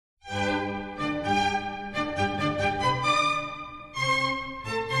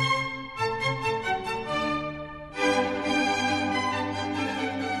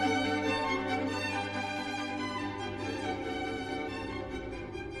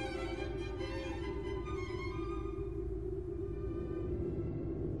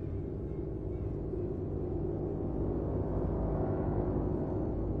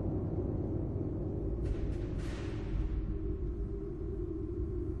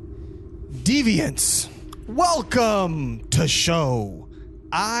Deviants, welcome to show.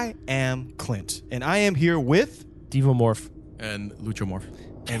 I am Clint, and I am here with Devomorph and Luchomorph,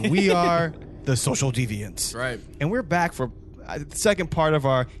 and we are the Social Deviants. right? And we're back for the second part of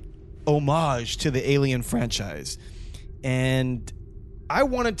our homage to the Alien franchise. And I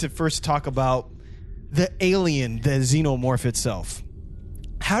wanted to first talk about the alien, the xenomorph itself.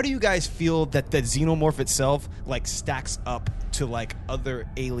 How do you guys feel that the xenomorph itself like stacks up to like other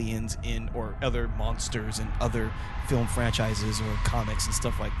aliens in or other monsters in other film franchises or comics and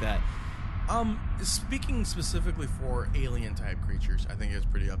stuff like that? Speaking specifically for alien type creatures, I think it's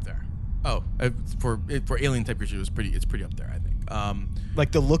pretty up there. Oh, for alien type creatures, it's pretty up there. I think.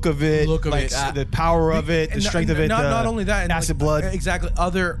 Like the look of it, the power of it, the strength of it. Not only that, and acid blood. Exactly.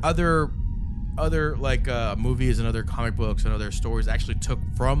 Other like movies and other comic books and other stories actually took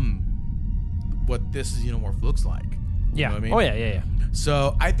from what this xenomorph looks like. You know what I mean? Oh yeah.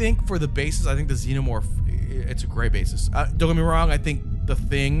 So I think for the basis, I think the xenomorph, it's a great basis. Don't get me wrong. I think the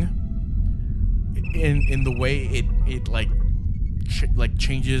Thing, in the way it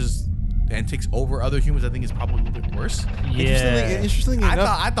changes and takes over other humans, I think is probably a little bit worse. Yeah. Interestingly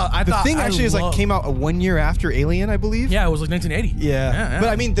enough, I thought the Thing actually came out 1 year after Alien, I believe. Yeah, it was like 1980. Yeah. But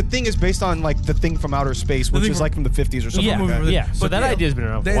I mean, the Thing is based on like the Thing from outer space, which is like from the 50s or something. Yeah. So that idea's been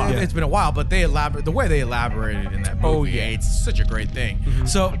around for a while. It's been a while, but the way they elaborated in that movie, it's such a great thing. Mm-hmm.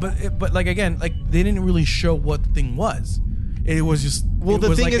 So, but like again, like they didn't really show what the Thing was. It was just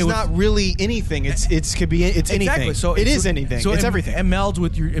the Thing is not really anything. It's anything. Exactly. So it is anything. So it's everything. It melds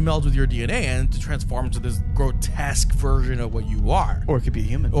with your DNA and to transform into this grotesque version of what you are. Or it could be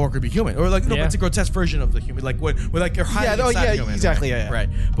human. Or like but it's a grotesque version of the human. Like when like you're hiding inside human. Exactly. Right?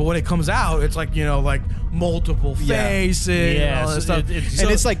 But when it comes out, it's like like multiple faces and all that stuff.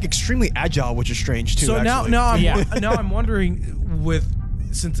 And it's like extremely agile, which is strange too. So actually. now I'm wondering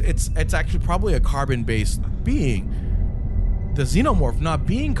since it's actually probably a carbon-based being. The xenomorph not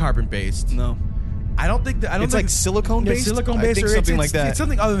being carbon-based. No. I don't think it's like silicone-based. Silicone-based or something like that. It's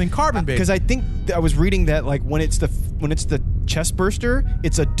something other than carbon-based. Because I think I was reading that like when it's the chest burster,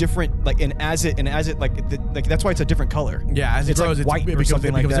 it's a different like and as it like that's why it's a different color. Yeah, as it grows, like white or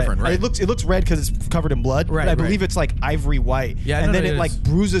something like that. Different, right? It looks red because it's covered in blood. Right. But I believe it's like ivory white. Yeah, and then it like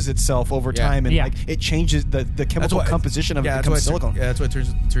bruises itself over time and like it changes the chemical composition of it becomes silicone. Yeah, that's why it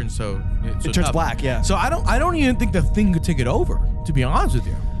turns so. It turns black. Yeah. So I don't even think the Thing could take it over. To be honest with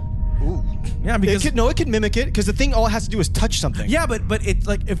you. Ooh. Yeah, because it could mimic it because the Thing all it has to do is touch something. Yeah, but it's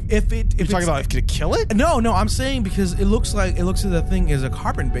like if you're talking about could it kill it? No, I'm saying because it looks like the Thing is a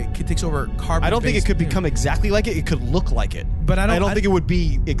carbon base. It takes over carbon. I don't think it could become exactly like it. It could look like it, but I don't think it would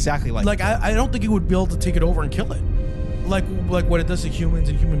be exactly like. Like I don't think it would be able to take it over and kill it. Like what it does to humans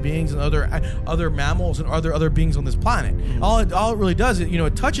and human beings and other mammals and other beings on this planet. Mm-hmm. All it really does is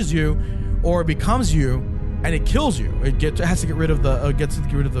it touches you, or it becomes you. And it kills you. It has to get rid of the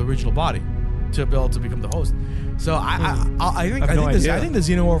original body to be able to become the host. So I think the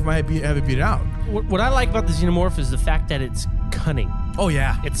xenomorph might have it beat out. What I like about the xenomorph is the fact that it's cunning. Oh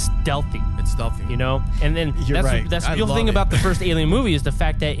yeah, it's stealthy. And then You're right. That's the beautiful thing about the first Alien movie is the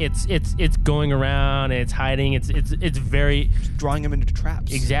fact that it's going around and it's hiding. It's very drawing them into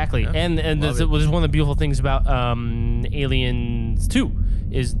traps. Exactly. Yeah. And there's one of the beautiful things about Aliens 2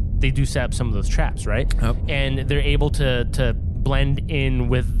 is they do set up some of those traps, right? Yep. And they're able to blend in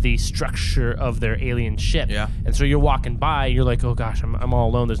with the structure of their alien ship. Yeah. And so you're walking by, you're like, oh gosh, I'm all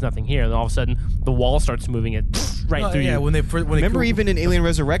alone. There's nothing here. And all of a sudden, the wall starts moving it right through you. Remember even in Alien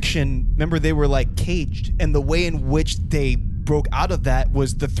Resurrection, remember they were like caged, and the way in which they broke out of that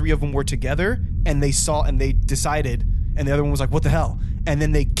was the three of them were together, and they saw and they decided, and the other one was like, what the hell? And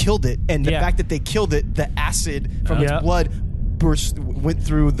then they killed it, and the fact that they killed it, the acid from its blood went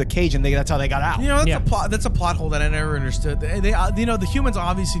through the cage, and that's how they got out. That's a plot hole that I never understood. They the humans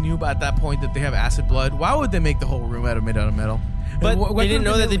obviously knew at that point that they have acid blood. Why would they make the whole room out of metal? But they didn't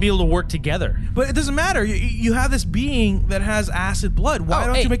know that they'd be able to work together. But it doesn't matter. You have this being that has acid blood. Why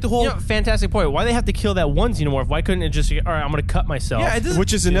don't you make the whole... fantastic point. Why they have to kill that one xenomorph? Why couldn't it just... All right, I'm going to cut myself. Yeah,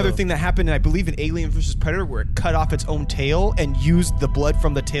 which is another thing that happened, I believe, in Alien vs. Predator, where it cut off its own tail and used the blood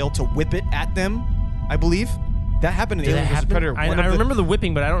from the tail to whip it at them, I believe. That happened in Alien vs. Predator. I remember the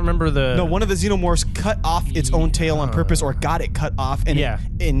whipping, but I don't remember the... No, one of the xenomorphs cut off its own tail on purpose, or got it cut off, and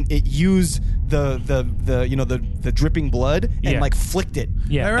it used the dripping blood and like flicked it.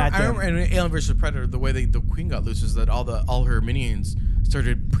 Yeah, I remember in Alien vs. Predator, the way the Queen got loose is that all her minions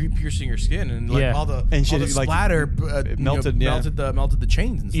started piercing her skin, and like all the splatter melted the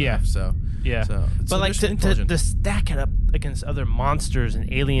chains and stuff. But like to stack it up against other monsters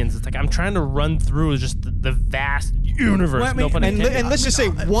and aliens, it's like I'm trying to run through just the vast universe. Well, I mean, no pun And, intended. and let's just say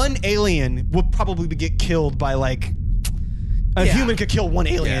one alien would probably get killed by like a human could kill one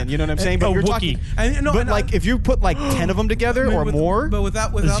alien. Yeah. You know what I'm saying? But A you're Wookiee. talking. But like if you put like 10 of them together or more. But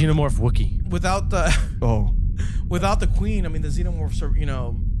without the xenomorph Wookiee. without the Oh. without the queen, I mean, the xenomorphs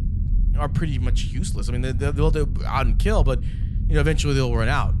are pretty much useless. I mean, they'll do out and kill, but eventually they'll run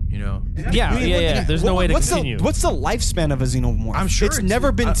out. Yeah. There's no way to continue. What's the lifespan of a xenomorph? I'm sure it's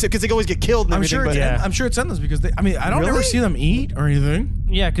never been because they always get killed. And I'm everything, sure. but I'm sure it's endless because I don't ever Really? see them eat or anything.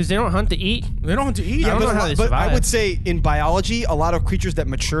 Yeah, because they don't hunt to eat. They don't have to eat. I don't know how they but I survive. would say in biology, a lot of creatures that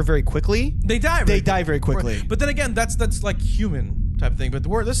mature very quickly, They die. They die very quickly. But then again, that's like human type thing. But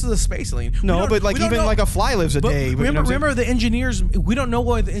this is a space alien. no, but like even like a fly lives a But day. But you know what I'm saying? remember the engineers. We don't know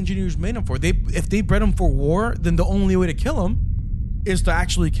what the engineers made them for. If they bred them for war, then the only way to kill them is to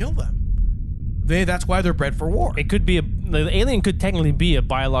actually kill them. That's why they're bred for war. It could be the alien could technically be a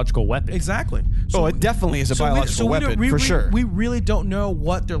biological weapon. Exactly. Oh, it definitely is a biological weapon, for sure. We really don't know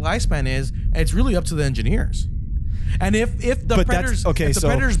what their lifespan is, and it's really up to the engineers. And if the But that's- predators, okay, if the so-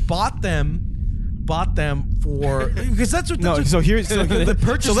 predators bought them for because that's what No, so here's so the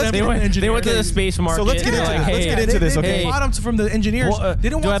purchase them They from went, engineers. they went to the space market. let's get and into they're this. like, Let's hey, get into this, okay? They bought them from the engineers. Well, they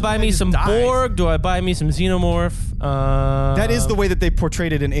don't do I want buy something me that some just dies. Borg? Do I buy me some xenomorph? that is the way that they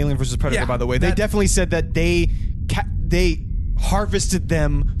portrayed it in Alien vs Predator. Yeah, by the way, they that- definitely said that they harvested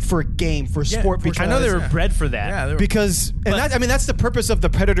them for game for sport for because I know they were Yeah. bred for that. Yeah, they were, because and that, I mean that's the purpose of the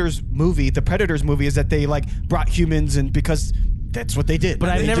Predators movie. The Predators movie is that they like brought humans and because that's what they did. But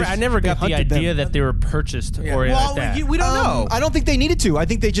I never got the idea that they were purchased or anything well, like that. we don't know. I don't think they needed to. I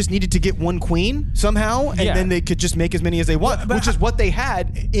think they just needed to get one queen somehow, and Yeah. then they could just make as many as they want, But which is what they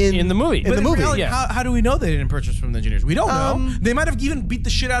had in the movie. In But the in movie, reality, yeah. how do we know they didn't purchase from the engineers? We don't know. They might have even beat the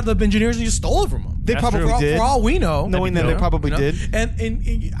shit out of the engineers and just stole it from them. they That's probably true. For all, did. for all we know, Knowing that they probably did.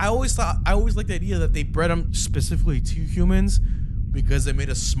 And I always liked the idea that they bred them specifically to humans because they made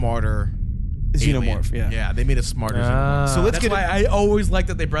a smarter Xenomorph, alien. yeah. They made a smarter xenomorph. So let's That's get why I always like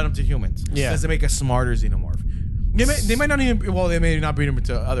that they bred them to humans. Yeah. because they make a smarter xenomorph. They might not even. Well, they may not breed them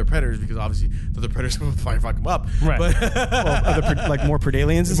to other predators because obviously the other predators will fuck them up. Right. But like more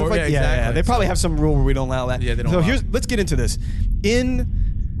predaliens and stuff More- like yeah, exactly. They probably So- have some rule where we don't allow that. Yeah, they don't So allow let's get into this.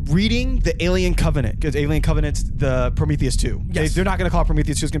 In reading the Alien Covenant, because Alien Covenant's the Prometheus 2. Yes. They're not going to call it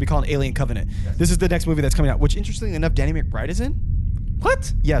Prometheus 2. It's going to be called Alien Covenant. This is the next movie that's coming out, which interestingly enough, Danny McBride is in.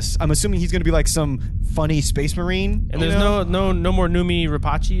 What? Yes, I'm assuming he's going to be like some funny space marine. And you there's know? no more Numi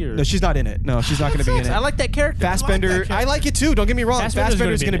Rapace or No, she's not in it. No, she's not going to be in it. I like that character. Fassbender. I like it too. Don't get me wrong.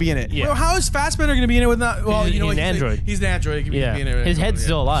 Fassbender's going to be in it. Yeah. Well, how is Fassbender going to be in it with not? Well, He's- you know, he's what, an android. He's an android. He can Yeah. be in it. His head's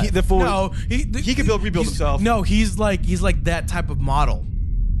still alive. The fool. No, he could rebuild he's- himself. No, he's like that type of model.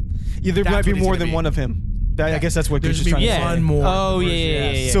 Yeah, there That's might be what he's more gonna than be. one of him. I guess that's what There's Goose is trying to gonna say. be one more. Oh,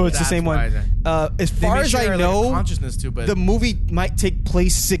 yeah, yeah. So it's the That's same one. why As they far may as I share, like, a know, consciousness too, but the movie might take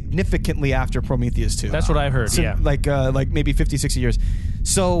place significantly after Prometheus 2. That's what I've heard. So, Yeah. like maybe 50, 60 years.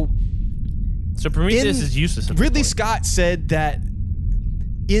 So So Prometheus in- is useless. at this Ridley point. Scott said that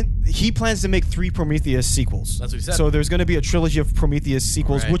he plans to make 3 Prometheus sequels. That's what he said. So there's going to be a trilogy of Prometheus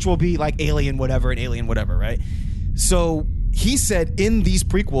sequels, Right. which will be like Alien whatever and Alien whatever, right? So he said in these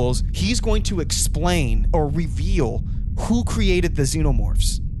prequels, he's going to explain or reveal who created the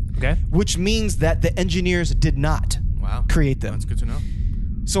xenomorphs, Okay. which means that the engineers did not wow, create them. That's good to know.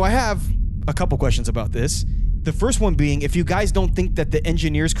 So I have a couple questions about this. The first one being, if you guys don't think that the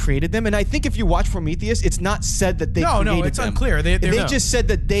engineers created them, and I think if you watch Prometheus, it's not said that they created them. No, it's unclear. They just said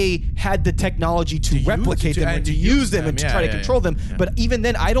that they had the technology to replicate them and to use them and to try to control them. Yeah. But even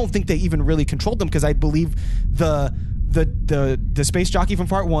then, I don't think they even really controlled them because I believe the space jockey from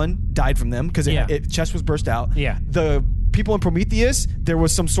Part 1 died from them because Yeah. chest was burst out. Yeah. The people in Prometheus, there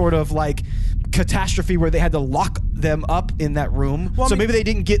was some sort of like catastrophe where they had to lock them up in that room. Well, I so mean- maybe they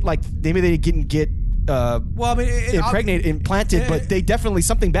didn't get Well, I mean, implanted, but they definitely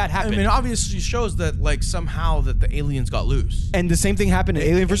something bad I happened. mean, it obviously shows that like somehow that the aliens got loose. And the same thing happened in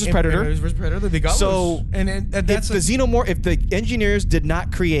Alien vs. Predator. Alien vs. Predator, they got So, loose. And If that's the xenomorph, if the engineers did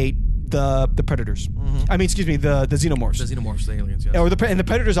not create the predators, I mean, excuse me, the xenomorphs, the xenomorphs, the aliens. Yes. or and the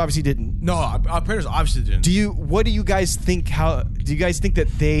predators obviously didn't. No, predators obviously didn't. What do you guys think? Do you guys think that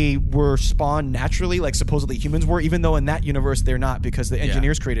they were spawned naturally, like supposedly humans were, even though in that universe they're not because the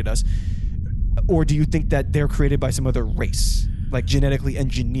engineers created us? Or do you think that they're created by some other race, like genetically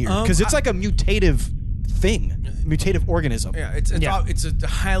engineered? Because it's like a mutative thing, mutative organism. Yeah, it's a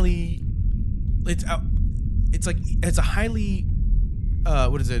highly, it's a highly,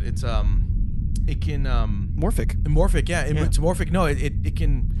 what is it? It can Morphic. morphic. Yeah, it's morphic. No, it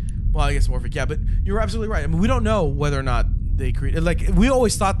can. Well, I guess morphic. Yeah, but you're absolutely right. I mean, we don't know whether or not they created. Like we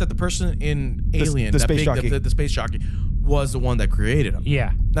always thought that the person in Alien, the that space big, jockey. the space jockey, was the one that created him.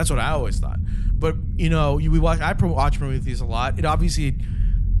 Yeah. That's what I always thought. But I watch Prometheus a lot. It obviously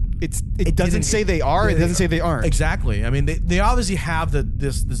it doesn't say they are. It doesn't say they aren't. Exactly. I mean, they obviously have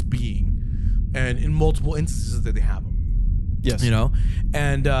this being, and in multiple instances that they have them. Yes.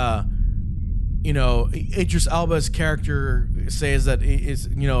 And Idris Elba's character says that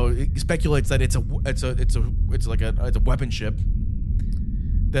it speculates that it's a weapon ship.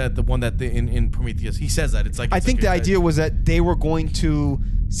 The one that in Prometheus, he says that it's like. I think the idea was that they were going to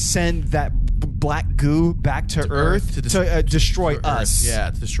send that black goo back to Earth to destroy us. Yeah,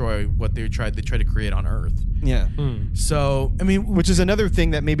 to destroy what they tried to create on Earth. Yeah. So I mean, which is another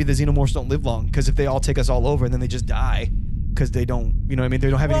thing that maybe the xenomorphs don't live long, because if they all take us all over and then they just die because they don't, they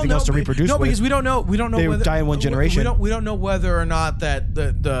don't have anything else to reproduce. No, with. because we don't know. They whether, die in one generation. We don't know whether or not that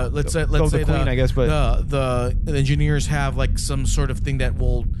let's say the queen, I guess, but the engineers have like some sort of thing that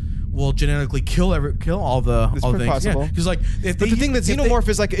will genetically kill all the things. Possible. Because but the thing that xenomorph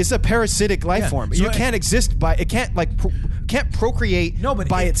is like, it's a parasitic life form. So you can't exist by it. Can't can't procreate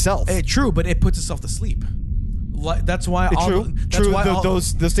by itself. True, but it puts itself to sleep. That's why.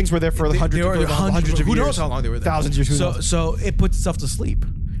 Those things were there for hundreds of years. Who knows how long they were there? Thousands of years. So it puts itself to sleep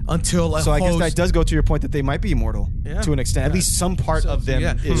until. I guess that does go to your point that they might be immortal to an extent. At least some part of them.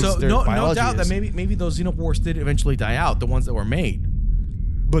 Yeah. Is so their no biology doubt that maybe those xenomorphs did eventually die out. The ones that were made.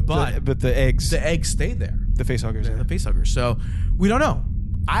 But the eggs stayed there. The facehuggers. The facehuggers. So we don't know.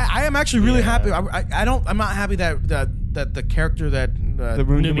 I am actually really happy. I'm not happy that the character that the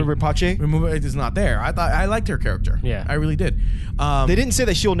Ripache is not there. I liked her character. Yeah, I really did. They didn't say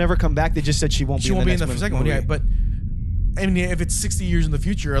that she'll never come back. They just said she won't be in the second one. Yeah, but I mean, if it's 60 years in the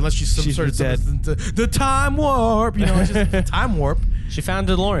future, unless she's sort of dead. The time warp, it's just time warp. She found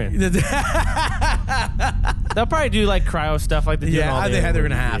DeLorean. They'll probably do like cryo stuff like they do. Yeah, they're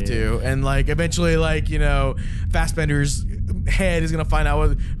gonna have to, and like eventually, Fassbender's head is gonna find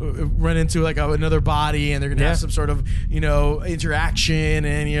out run into like another body, and they're gonna have some sort of interaction,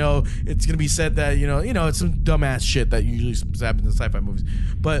 and it's gonna be said that it's some dumbass shit that usually happens in sci-fi movies.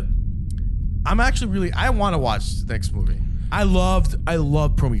 But I'm actually I want to watch the next movie. I loved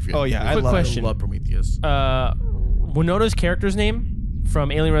Prometheus. Oh yeah, I love Prometheus. Winona's character's name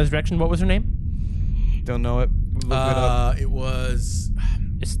from Alien Resurrection, what was her name? Don't know it. Look it up. It was.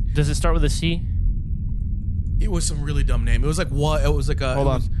 Does it start with a C? It was some really dumb name. It was like what? It was like a. Hold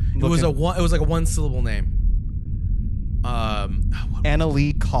on. It was like a one syllable name. Anna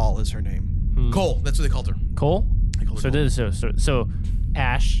Lee Cole is her name. Cole. That's what they called her. Cole. So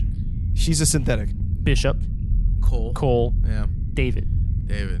Ash. She's a synthetic. Bishop. Cole. Yeah. David.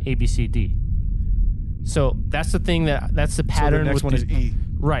 A B C D. So that's the thing that's the pattern. So the next one is E.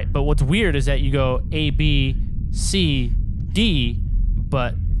 Right, but what's weird is that you go A, B, C, D,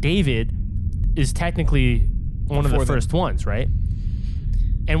 but David is technically one of the first ones, right?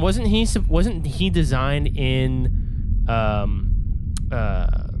 And wasn't he designed in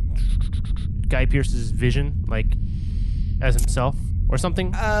Guy Pearce's vision, like as himself or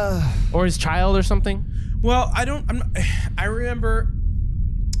something, or his child or something? Well, I remember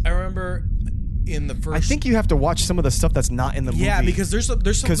in the first. I think you have to watch some of the stuff that's not in the movie. Yeah, because there's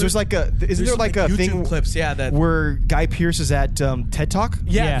like a YouTube thing clips that where Guy Pearce is at TED Talk?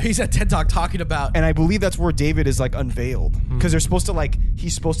 Yeah, he's at TED Talk talking about, and I believe that's where David is like unveiled, because they're supposed to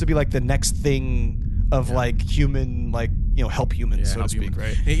he's supposed to be like the next thing of like human, like help humans, so to speak,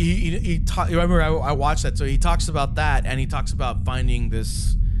 right? He remember I watched that, so he talks about that, and he talks about finding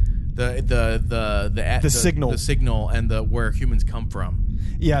this the signal and where humans come from.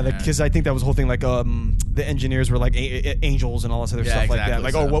 Yeah, because I think that was the whole thing. Like, the engineers were like angels and all this other stuff like that.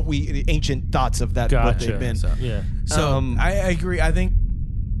 Like, the ancient thoughts of that, what they've been. So I agree. I think,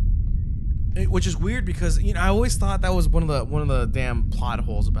 which is weird because I always thought that was one of the damn plot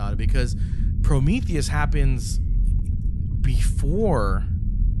holes about it, because Prometheus happens before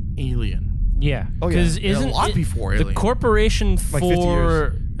Alien. Yeah. Because isn't a lot before Alien. The corporation like 50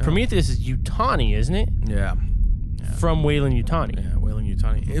 years. Prometheus is Yutani, isn't it? Yeah. From Weyland-Yutani. Yeah,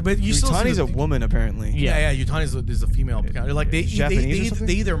 Weyland-Yutani. But Yutani's a woman, apparently. Yeah. Yutani is a female. Like they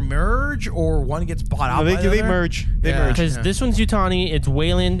either merge or one gets bought out. They merge. They merge. Because this one's Yutani. It's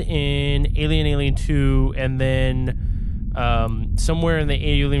Weyland in Alien 2, and then somewhere in the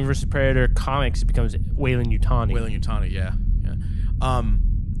Alien vs. Predator comics, it becomes Weyland-Yutani. Weyland-Yutani. Yeah.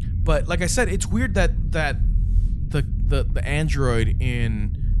 But like I said, it's weird that the android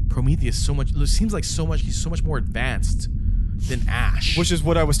in Prometheus seems like he's so much more advanced than Ash, which is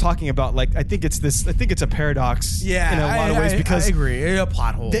what I was talking about. Like, I think it's a paradox. Yeah, in a lot of ways, because I agree. A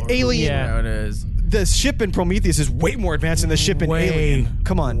plot hole. The alien, it is. the ship in Prometheus is way more advanced than the ship in Way Alien.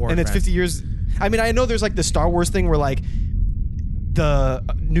 Come on, more and it's advanced. 50 years. I mean, I know there's like the Star Wars thing where like the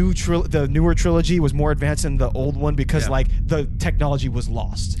newer trilogy was more advanced than the old one because like the technology was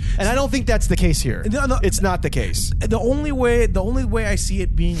lost, and I don't think that's the case here. No, it's not the case. The only way I see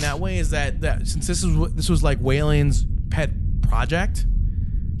it being that way is that since this was like Wayland's pet project,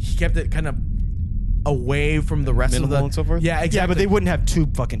 he kept it kind of away from the rest of Minimal the and so forth. Yeah, exactly. Yeah, but they wouldn't have two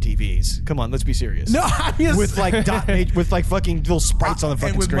fucking TVs. Come on, let's be serious. No, I mean, with like with like fucking little sprites on the fucking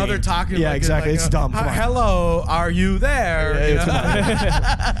and with screen. mother talking. Yeah, like, exactly. like, It's dumb. Come on. Hello, are you there?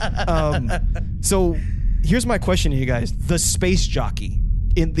 Yeah, You know? So here's my question to you guys: the space jockey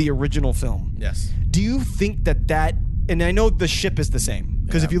in the original film. Yes. Do you think that? And I know the ship is the same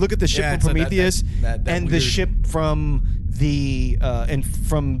because if you look at the ship Yeah, from so that- Prometheus that and the weird- ship from the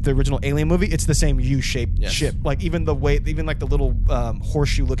from the original Alien movie, it's the same U-shaped ship. Like even like the little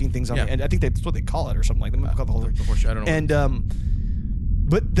horseshoe-looking things on it. And I think that's what they call it or something like that. They call it the horseshoe. I don't know. And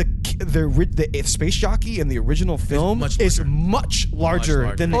but the space jockey in the original film is much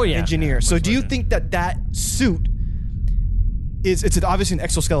larger than the engineer. So do you think that suit it's obviously an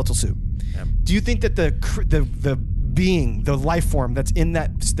exoskeletal suit? Yeah. Do you think that the being, the life form that's in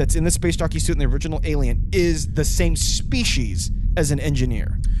the space jockey suit in the original Alien is the same species as an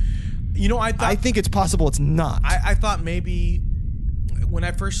engineer? You know, I think it's possible it's not. I thought maybe when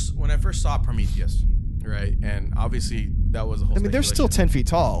I first saw Prometheus, right, and obviously that was a whole. I mean, they're still 10 feet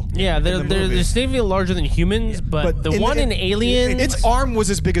tall. Yeah, they're significantly larger than humans, but the one in Alien, its arm was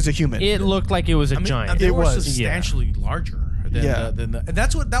as big as a human. it looked like it was a giant. They It were was. substantially larger. And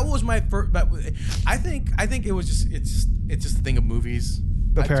that was my first. I think it was it's just a thing of movies.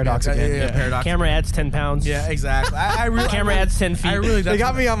 The paradox again. Yeah, paradox. Camera adds 10 pounds. Yeah, exactly. I really Camera adds 10 feet. I really. They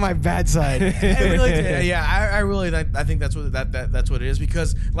got me on my bad side. I think that's what that's what it is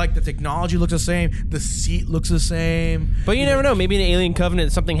because like the technology looks the same, the seat looks the same. But you never know. Maybe in Alien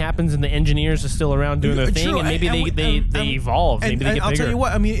Covenant something happens and the engineers are still around doing their thing, True, and maybe they evolve. Maybe they get I'll bigger. tell you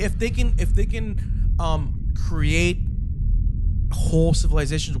what. I mean, if they can create whole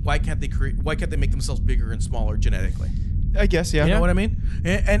civilizations, why can't they make themselves bigger and smaller genetically? I guess, yeah. You know what I mean?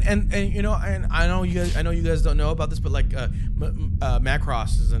 And you know, and I know you guys don't know about this, but like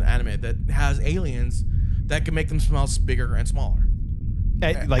Macross is an anime that has aliens that can make themselves bigger and smaller.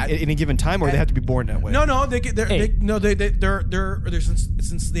 At any given time, or they have to be born that way? No, they're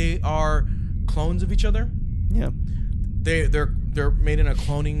since they are clones of each other. Yeah. They're made in a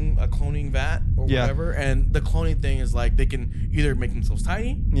cloning vat or whatever, and the cloning thing is like they can either make themselves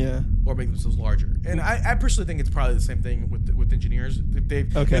tiny, or make themselves larger. And I personally think it's probably the same thing with engineers.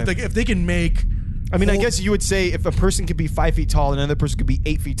 If they can make. I mean, I guess you would say if a person could be 5 feet tall and another person could be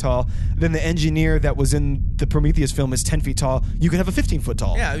 8 feet tall, then the engineer that was in the Prometheus film is 10 feet tall. You could have a 15 foot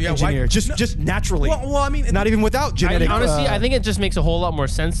tall engineer, just naturally. Well, I mean, not even without genetic. Honestly, I think it just makes a whole lot more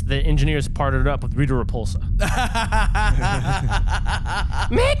sense that engineers partnered up with Rita Repulsa.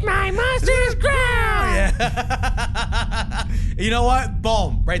 Make my monsters growl. You know what?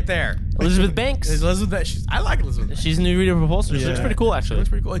 Boom, right there. Elizabeth Banks. I like Elizabeth. She's in the Rita Repulsa. She looks pretty cool, actually. She looks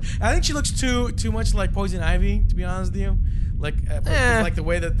pretty cool. I think she looks too much like Poison Ivy, to be honest with you. Like like the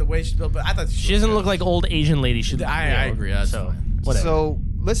way she's built. But I thought she doesn't look like old Asian lady. I agree. That's so fine. whatever. So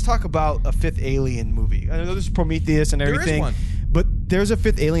let's talk about a fifth Alien movie. I know there's Prometheus and everything, one. but there's a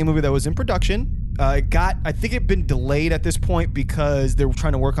fifth Alien movie that was in production. I think it'd been delayed at this point because they were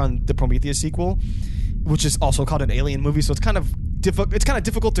trying to work on the Prometheus sequel, which is also called an Alien movie. So it's kind of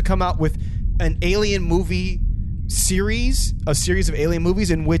difficult to come out with an Alien movie series, a series of Alien movies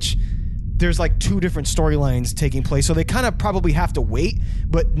in which there's like two different storylines taking place. So they kind of probably have to wait.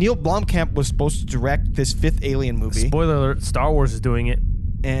 But Neil Blomkamp was supposed to direct this fifth Alien movie. Spoiler alert: Star Wars is doing it.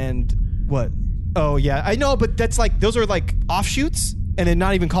 And what? Oh yeah, I know, but that's like those are like offshoots. And it's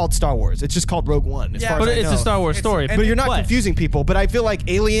not even called Star Wars. It's just called Rogue One. As far but as I it's know. a Star Wars story. But you're not confusing people. But I feel like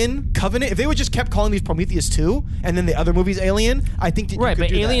Alien, Covenant, if they would just kept calling these Prometheus 2 and then the other movie's Alien, I think that you could but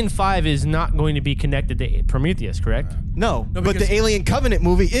do Alien that. 5 is not going to be connected to Prometheus, correct? No, but the Alien Covenant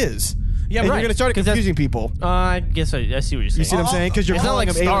movie is. Yeah, and right. you're going to start confusing people. I guess I see what you're saying. You see what I'm saying? Because you're it's not calling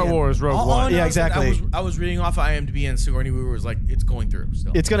like them Star Alien. Wars Rogue One. Yeah, exactly. I was reading off IMDb and Sigourney Weaver was like, it's going through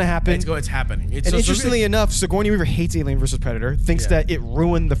still. It's going to happen. It's happening. And interestingly enough, Sigourney Weaver hates Alien vs. Predator, thinks that it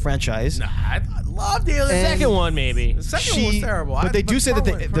ruined the franchise. Nah, I loved Alien. The second one, maybe. The second one was terrible. But they do say that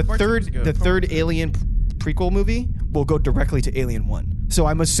the third Alien prequel movie will go directly to Alien 1. So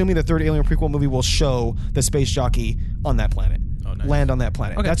I'm assuming the third Alien prequel movie will show the space jockey on that planet. Oh, nice. Land on that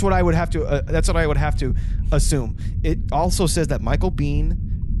planet. Okay. That's what I would have to. Assume. It also says that Michael Biehn,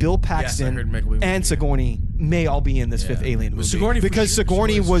 Bill Paxton, heard Michael Biehn was and Sigourney may all be in this fifth Alien movie. Sigourney because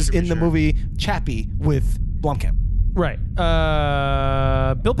Sigourney was in the movie Chappie with Blomkamp. Right.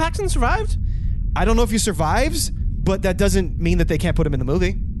 Bill Paxton survived? I don't know if he survives, but that doesn't mean that they can't put him in the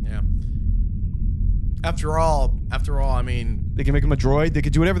movie. Yeah. After all, I mean, They can make him a droid. They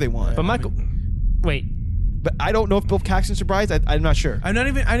could do whatever they want. But Michael... Wait. But I don't know if Bill Paxton survives. I'm not sure. I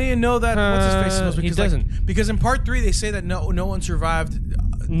didn't even know that. What's his face knows He because doesn't. because in part 3 they say that no one survived.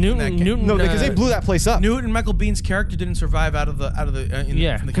 Newton... No, because they blew that place up. Newton Michael Bean's character didn't survive out of the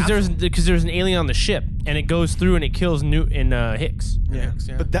Yeah, from the because there's an alien on the ship, and it goes through and it kills Newton Hicks. yeah.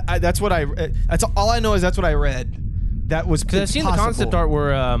 But that's what that's all I know is that's what I read. That was Because I've seen the concept art where,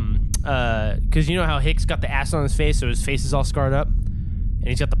 because you know how Hicks got the acid on his face, so his face is all scarred up, and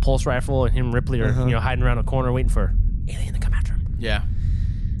he's got the pulse rifle, and him and Ripley are hiding around a corner waiting for alien to come after him. Yeah.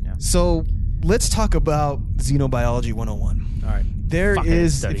 So let's talk about Xenobiology 101. All right. There Fucking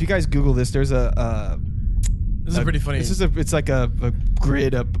is, study. if you guys Google this, there's This is pretty funny. it's like a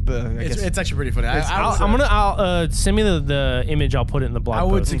grid up. It's actually pretty funny. I'll send me the image. I'll put it in the blog I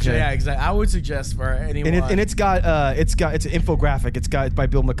would post. suggest, yeah, exactly. I would suggest for anyone. and it's an infographic. It's by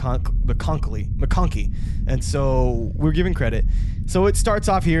Bill McConkie, and so we're giving credit. So it starts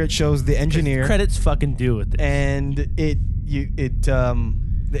off here. It shows the engineer, Credits fucking due with this. and the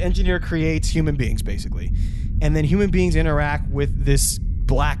engineer creates human beings basically, and then human beings interact with this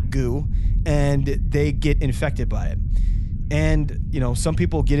black goo, and they get infected by it. And some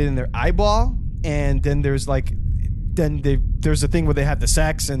people get it in their eyeball, and then there's there's a thing where they have the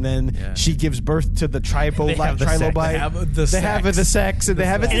sex, and then she gives birth to the trilobite. They have the sex. And they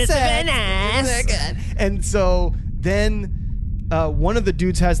have it. And it's sex. very nice. And so then one of the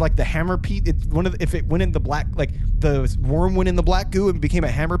dudes has like the hammerpede. If it went in the black, like the worm went in the black goo and became a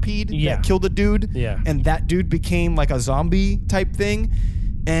hammerpede that killed a dude. Yeah. And that dude became like a zombie type thing.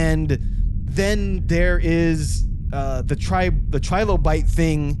 And then there is the trilobite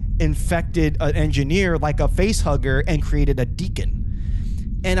thing infected an engineer like a face hugger and created a deacon.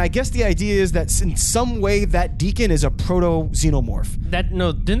 And I guess the idea is that in some way that deacon is a proto-xenomorph.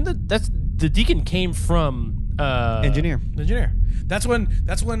 The deacon came from Engineer. That's when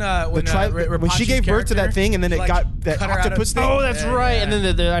when she gave birth to that thing, and then it got that octopus thing. Oh, that's right. And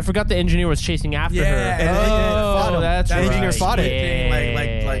then I forgot the engineer was chasing after her. And fought him. That's The right. engineer fought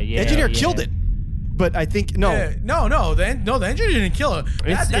it. Yeah, Engineer killed it. But I think No, the engineer didn't kill it.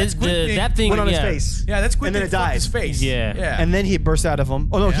 That thing went on his yeah. face. Yeah, that's quick. And then it died. His face. Yeah. And then he burst out of him.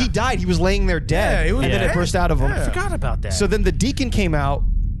 Oh no, Yeah. he died. He was laying there dead. Yeah, and then it dead. burst out of him. Yeah. I forgot about that. So then the deacon came out,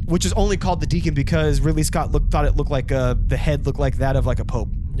 which is only called the deacon because Ridley Scott thought it looked like the head looked like that of like a pope.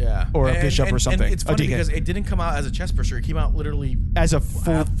 Yeah. Or a bishop or something. And it's A funny deacon. because it didn't come out as a chest burster. It came out literally As a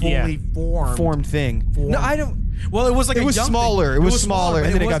fully formed thing. No, I don't. Well, it was like It was young smaller. thing. It was smaller, but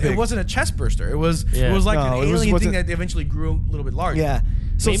and then it got big. It wasn't a chest burster. It was Yeah. like No, an it alien thing wasn't- that eventually grew a little bit larger. Yeah.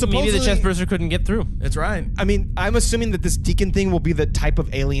 So maybe supposedly the chest burster couldn't get through. That's right. I mean, I'm assuming that this deacon thing will be the type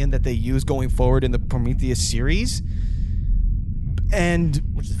of alien that they use going forward in the Prometheus series. And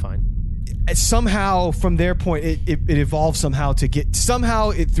Which is fine. somehow, from their point, it evolves somehow to get...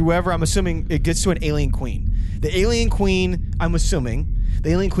 Somehow, through ever, I'm assuming, it gets to an alien queen. The alien queen, I'm assuming... The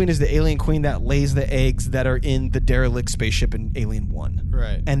alien queen is the alien queen that lays the eggs that are in the derelict spaceship in Alien 1.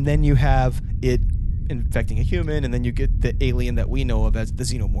 Right. And then you have it infecting a human, and then you get the alien that we know of as the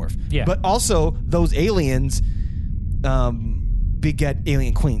xenomorph. Yeah. But also, those aliens beget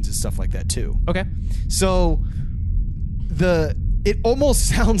alien queens and stuff like that, too. Okay. So, it almost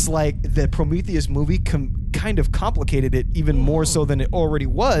sounds like the Prometheus movie kind of complicated it even more so than it already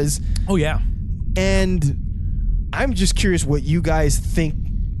was. Oh yeah. And I'm just curious what you guys think,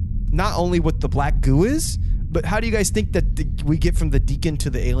 not only what the black goo is, but how do you guys think that we get from the deacon to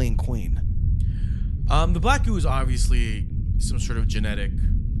the alien queen? The black goo is obviously some sort of genetic,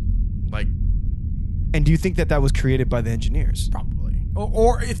 like, And do you think that was created by the engineers? probably,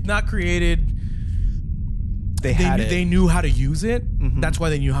 or if not created, they knew how to use it. That's why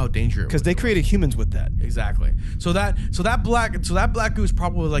they knew how dangerous. Because they created humans with that. Exactly. So that black goo is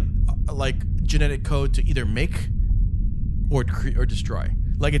probably like genetic code to either make or destroy.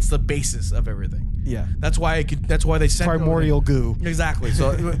 Like it's the basis of everything. Yeah. That's why they sent Primordial goo. Exactly. So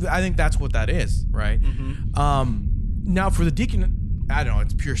I think that's what that is, right? Now for the deacon, I don't know.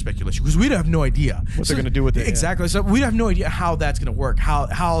 It's pure speculation because we have no idea What they're gonna do with it, Exactly. So we have no idea how that's gonna work.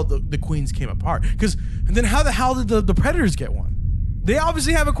 How the queens came apart. And then how the hell did the predators get one? They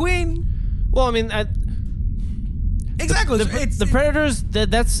obviously have a queen. Well, I mean, Exactly. the predators.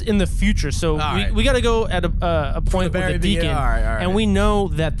 That's in the future. So right. we got to go at a point with the deacon, all right. and we know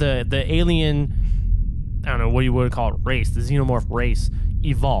that the alien. I don't know what you would call it, race, the xenomorph race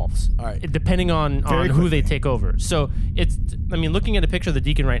evolves. All right. Depending on who quickly. they take over. So it's, I mean, looking at a picture of the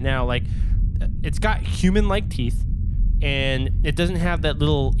deacon right now, like it's got human-like teeth, and it doesn't have that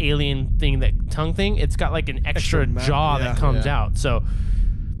little alien thing, that tongue thing. It's got like an extra jaw that comes out. So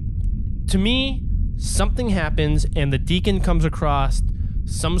to me, something happens, and the Deacon comes across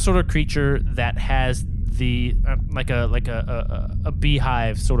some sort of creature that has the like a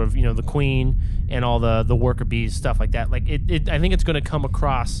beehive, sort of, the queen and all the worker bees, stuff like that. Like I think it's going to come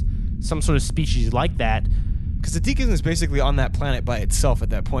across some sort of species like that. Because the Deacon is basically on that planet by itself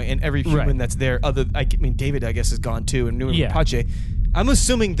at that point, and every human that's there, David, I guess, is gone too, and Numi Mapache. I'm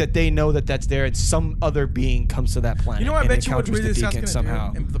assuming that they know that that's there, and some other being comes to that planet. You know what? I bet you what the really Deacon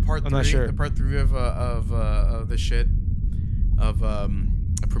somehow. In the part 3, I'm not sure. The part 3 of the shit of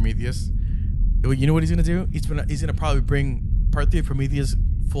Prometheus. You know what he's gonna do? He's gonna probably bring part 3 of Prometheus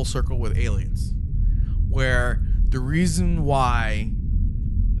full circle with aliens, where the reason why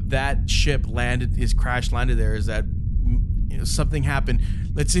that ship landed there is that something happened.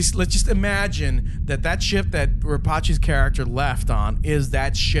 Let's just imagine that ship that Rapace's character left on is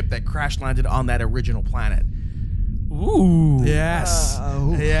that ship that crash landed on that original planet. Ooh. Yes.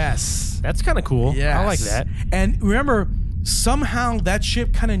 Yes. That's kind of cool. Yes. I like that. And remember, somehow that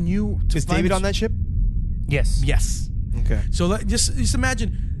ship kind of knew to Is David on that ship? Yes. Yes. Okay. So just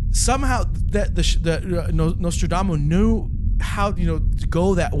imagine somehow that Nostradamus knew how to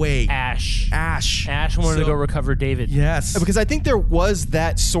go that way. Ash wanted to go recover David. Yes, because I think there was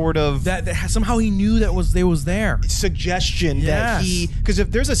that sort of that somehow he knew that was there suggestion that because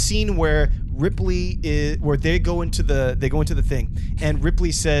if there's a scene where where they go into the thing, and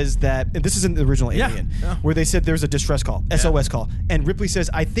Ripley says that, and this is in the original Alien, where they said there's a distress call, SOS call, and Ripley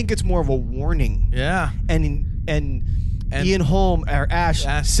says, I think it's more of a warning. Yeah, and Ian Holm or Ash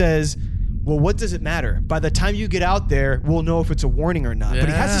says, well, what does it matter? By the time you get out there, we'll know if it's a warning or not. Yeah. But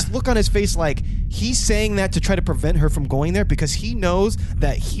he has this look on his face like he's saying that to try to prevent her from going there, because he knows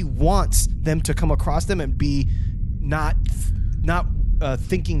that he wants them to come across them and be not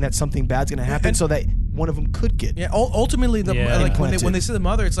thinking that something bad's going to happen, so that one of them could get. Yeah. Ultimately, when they say the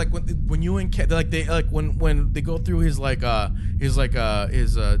mother, it's like when you and when they go through his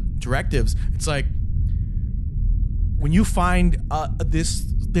directives. It's like when you find this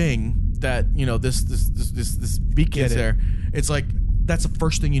thing that this beacon is there. It's like that's the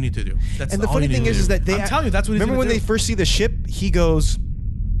first thing you need to do. That's and the funny thing is that I'm telling you, that's what. Remember when they first see the ship?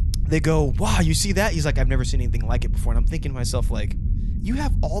 They go, wow, you see that? He's like, I've never seen anything like it before. And I'm thinking to myself, like, you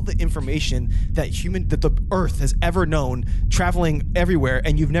have all the information that the Earth has ever known, traveling everywhere,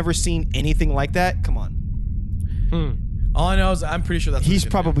 and you've never seen anything like that? Come on. All I know is I'm pretty sure he's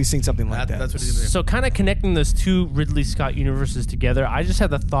probably seen something like that. That's what he's gonna do. So kind of connecting those two Ridley Scott universes together, I just had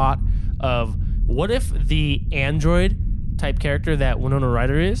the thought of, what if the android type character that Winona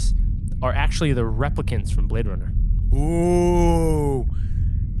Ryder is are actually the replicants from Blade Runner? Ooh,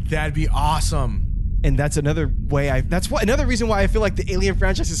 that'd be awesome. And that's another way another reason why I feel like the Alien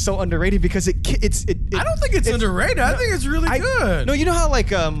franchise is so underrated, because it I don't think it's underrated. I think it's really good. No, you know how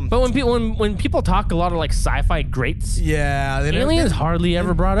but when people talk a lot of like sci-fi greats, Alien is hardly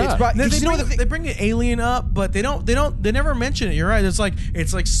ever brought up. They bring the Alien up, but they never mention it. You're right. It's like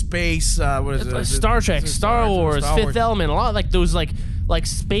space. What is it? Like Star Trek, Star Wars, Fifth Element, a lot of like those like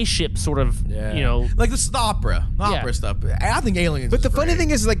spaceship sort of, like the opera stuff. I think Aliens. But the funny thing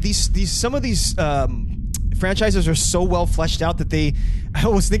is, like some of these franchises are so well fleshed out that I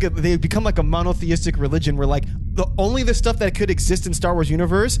always think they become like a monotheistic religion, where like the stuff that could exist in Star Wars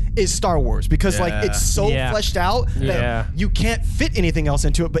universe is Star Wars, because like it's so fleshed out that you can't fit anything else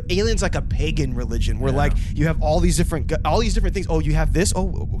into it. But Alien's like a pagan religion, where like you have all these different things. Oh, you have this.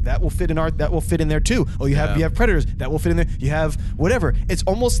 Oh, that will fit in there too. Oh, you have Predators, that will fit in there. You have whatever. It's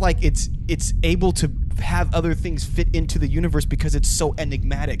almost like it's able to have other things fit into the universe because it's so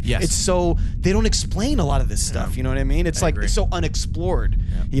enigmatic. Yes. It's so they don't explain a lot of this stuff. You know what I mean? It's it's so unexplored.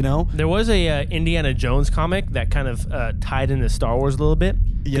 You know, there was a Indiana Jones comic that kind of tied into Star Wars a little bit.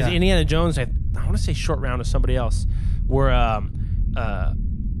 Because Indiana Jones, I want to say Short Round or somebody else, were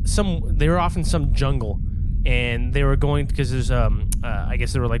they were off in some jungle, and they were going, because there's I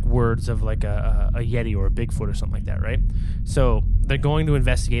guess there were like words of like a Yeti or a Bigfoot or something like that, right? So they're going to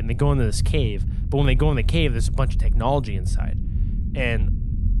investigate, and they go into this cave. But when they go in the cave, there's a bunch of technology inside,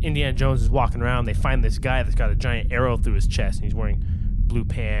 and Indiana Jones is walking around. They find this guy that's got a giant arrow through his chest, and he's wearing blue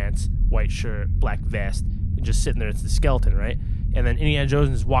pants, white shirt, black vest, and just sitting there. It's the skeleton, right? And then Indiana Jones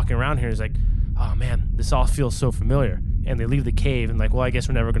is walking around here. He's like, oh man, this all feels so familiar. And they leave the cave, and like, well, I guess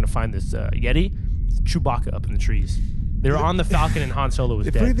we're never going to find this Yeti. It's Chewbacca up in the trees. They were on the Falcon, and Han Solo was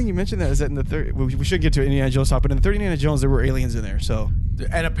dead. The funny thing you mentioned that is that in the third, we should get to Indiana Jones talk, but in the third Indiana Jones, there were aliens in there. So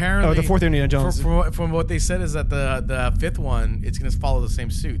And apparently, the fourth Indiana Jones. From what they said is that the fifth one, it's going to follow the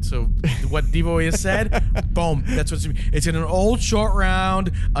same suit. So what Devo has said, boom, that's what it's in an old short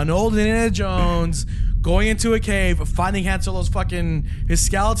round, an old Indiana Jones going into a cave, finding Han Solo's his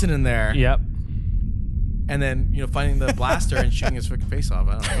skeleton in there. Yep. And then finding the blaster and shooting his freaking face off.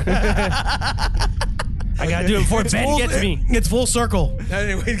 I don't know. I gotta do it before Ben gets me. It's full circle.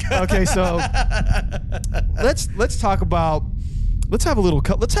 Anyway, Okay, so let's talk about. Let's have a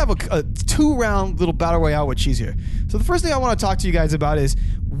 2-round little battle royale with Cheese here. So the first thing I want to talk to you guys about is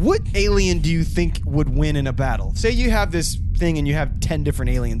what alien do you think would win in a battle? Say you have this thing and you have 10 different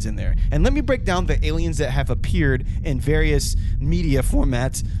aliens in there, and let me break down the aliens that have appeared in various media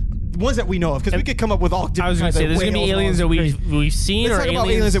formats. Ones that we know of, because we could come up with all different. I was going to say, there's going to be aliens that we've seen, Let's or talk about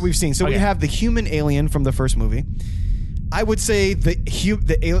aliens that we've seen. So we Okay. have the human alien from the first movie. I would say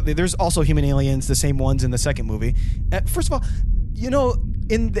there's also human aliens, the same ones in the second movie. First of all,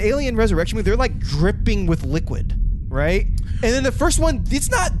 in the Alien Resurrection movie, they're like dripping with liquid, right? And then the first one, it's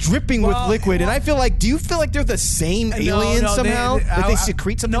not dripping with liquid. And I feel like, do you feel like they're the same alien somehow? That they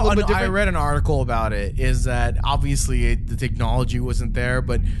secrete something a little bit different? I read an article about it. Is that obviously the technology wasn't there,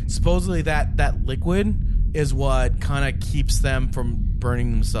 but supposedly that liquid is what kind of keeps them from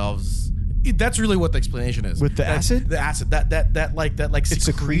burning themselves. That's really what the explanation is. With the acid? The acid. That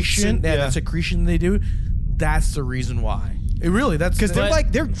secretion. Yeah. That secretion they do. That's the reason why. That's Because they're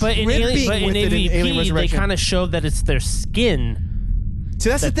But dripping in with in it in Alien AVP, they Resurrection. kind of showed that it's their skin. See,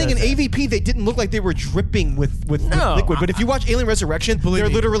 that's the that thing. In does that. AVP, they didn't look like they were dripping with liquid. But if you watch Alien Resurrection, they're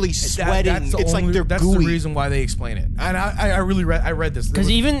literally sweating. That's gooey. the reason why they explain it. And I really read this. Because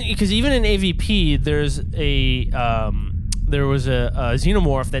even in AVP, there's there was a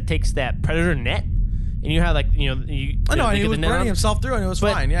xenomorph that takes that predator net, and you have I know, and he was burning himself through, and it was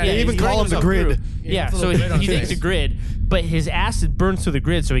fine. Yeah, even he's call burning him the himself grid. through. Yeah, it's a so little grid on he his takes the face. grid, but his acid burns through the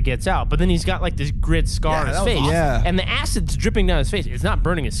grid, so he gets out. But then he's got like this grid scar on Yeah, his that was face, awesome. Yeah. and the acid's dripping down his face. It's not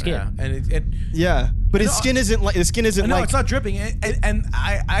burning his skin. Yeah, and Yeah, but his skin isn't like no, it's not dripping. And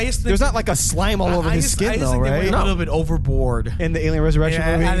I just think There's not like a slime all over his skin, though, think right? They went a little bit overboard. In the Alien Resurrection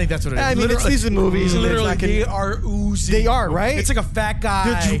movie, I think that's what it is. I mean, it's these are movies. and Literally, it's not they gonna- are oozing. They are, right? It's like a fat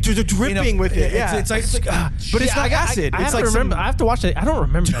guy. They're dripping with it. Yeah, It's like but it's like acid. I It's have like to remember. I have to watch it. I don't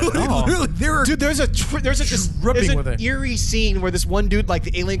remember that at all. literally, they were. Dude, there's Dripping with an it. eerie scene where this one dude, like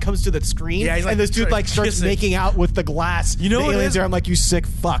the alien, comes to the screen, Yeah, he's like and this dude like starts kissing. making out with the glass. You know the what it aliens is? there. I'm like, you sick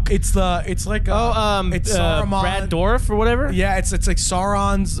fuck. It's like It's Saruman. Brad Dourif or whatever. Yeah, it's like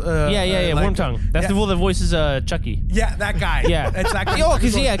Sauron's. Yeah. like- Worm tongue. That's the fool that voices Chucky. Yeah, that guy. Yeah. it's that guy. Oh,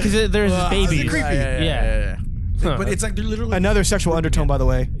 because there's his babies. creepy. Yeah. Huh. But it's like they're literally Another sexual undertone, by the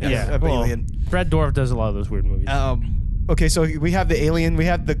way. Yeah. of Well, Alien. Brad Dourif does a lot of those weird movies. Okay, so we have the alien. We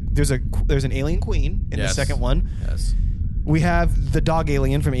have there's an alien queen in the Yes. second one. Yes. We have the dog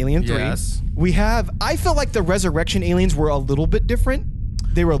alien from Alien 3. Yes. I felt like the Resurrection aliens were a little bit different.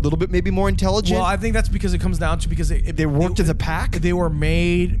 They were a little bit maybe more intelligent. Well, I think that's because it comes down to they worked as a pack. They were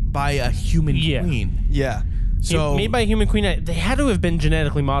made by a human Yeah. queen. Yeah. So made by a human queen. They had to have been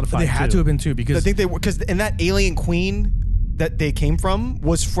genetically modified. they had to have been too because I think they were because in that alien queen that they came from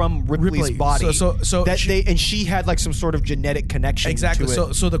was from Ripley's Ripley. body. So that she- she had like some sort of genetic connection. exactly. To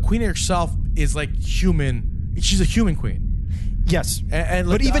it. So the queen herself is like human. She's a human queen. Yes, And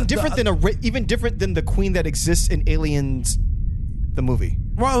but like even different than the queen that exists in Aliens, the movie.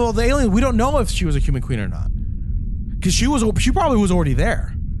 Well, the alien. We don't know if she was a human queen or not because she probably was already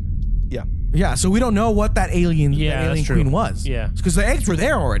there. Yeah, Yeah. So we don't know what that alien that's true. queen was. Yeah. Because the eggs were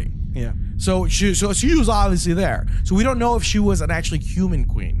there already. yeah. So she was obviously there. So we don't know if she was an actually human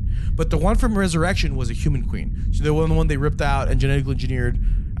queen. But the one from Resurrection was a human queen. So the one they ripped out and genetically engineered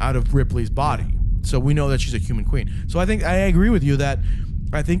out of Ripley's body. So we know that she's a human queen. So I think I agree with you that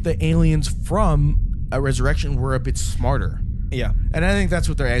I think the aliens from Resurrection were a bit smarter. Yeah. And I think that's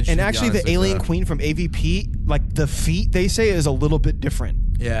what their edge. And to be actually, honest, the is, alien queen from AVP, like the feet they say is a little bit different.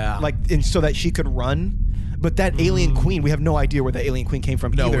 Yeah. Like, and so that she could run. But that alien queen, we have no idea where that alien queen came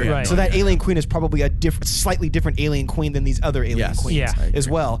from No, either. we have no So that idea. alien queen is probably a slightly different alien queen than these other alien Yes. queens Yeah. as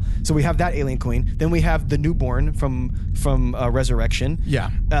well. So we have that alien queen. Then we have the newborn from Resurrection. Yeah.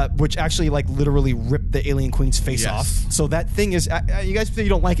 Which actually like literally ripped the alien queen's face Yes. off. So that thing is, you guys say you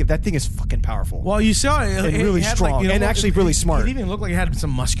don't like it. That thing is fucking powerful. Well, you saw it. And really had, strong, and actually really smart. It even looked like it had some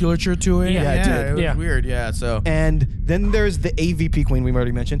musculature to it. Yeah, it did. It was Yeah. weird. Yeah. So. And then there's the AVP queen we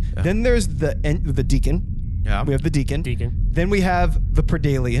already mentioned. Then there's the deacon. Yeah. We have the deacon. Deacon. Then we have the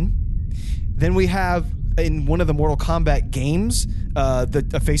Predalien. Then we have in one of the Mortal Kombat games,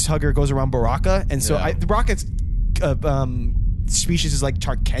 a face hugger goes around Baraka, and so Yeah. Baraka's species is like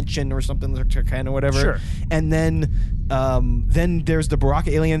Tarkenshin or something, like Tarkan or whatever. Sure. And then Then there's the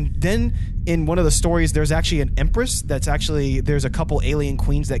Baraka alien. Then in one of the stories, there's actually an empress. There's a couple alien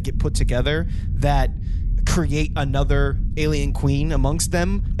queens that get put together that create another alien queen amongst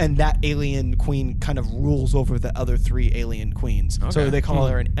them, and that alien queen kind of rules over the other 3 alien queens. So they call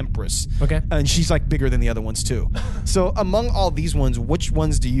her an empress. Okay. And she's like bigger than the other ones too. So among all these ones, which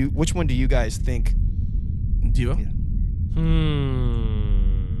one do you guys think? Do you?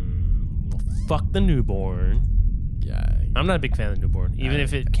 Fuck the newborn. Yeah. I'm not a big fan of the newborn, even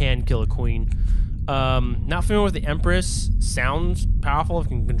if it can kill a queen. Not familiar with the Empress. Sounds powerful if it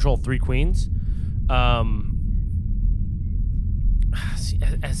can control 3 queens.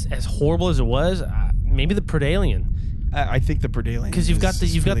 As horrible as it was, maybe the Predalien. I think the Predalien. Because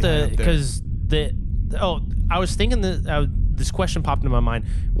I was thinking that this question popped into my mind.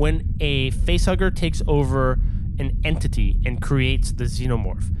 When a facehugger takes over an entity and creates the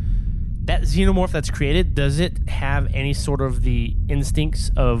xenomorph, that xenomorph that's created, does it have any sort of the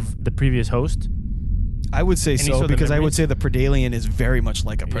instincts of the previous host? I would say so, because I would say the Predalien is very much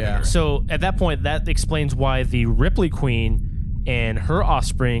like a predator. Yeah. So at that point, that explains why the Ripley Queen and her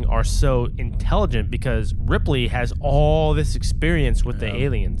offspring are so intelligent, because Ripley has all this experience with the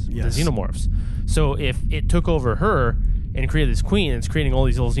aliens, the xenomorphs. So if it took over her and created this queen, and it's creating all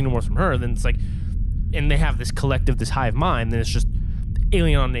these little xenomorphs from her, then it's like, and they have this collective, this hive mind, then it's just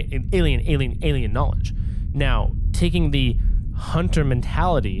alien knowledge. Now, taking the hunter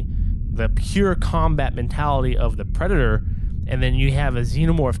mentality, the pure combat mentality of the predator, and then you have a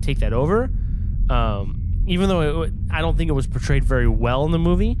xenomorph take that over, even though I don't think it was portrayed very well in the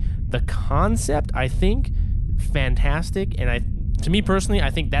movie, the concept, I think, fantastic, and to me personally,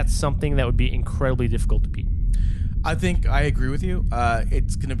 I think that's something that would be incredibly difficult to beat. I think I agree with you.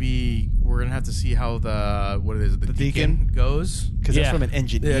 It's gonna be. We're gonna have to see how the Deacon goes, because that's from an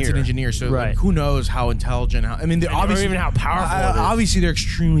engineer. Yeah, it's an engineer. So right. like, who knows how intelligent? They're obviously, or even how powerful. It is. Obviously, they're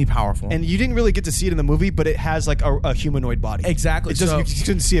extremely powerful. And you didn't really get to see it in the movie, but it has like a humanoid body. Exactly. It does, you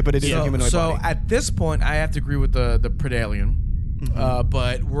couldn't see it, but it is a humanoid body. So at this point, I have to agree with the Predalien,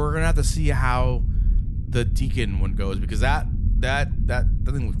 but we're gonna have to see how the Deacon one goes, because that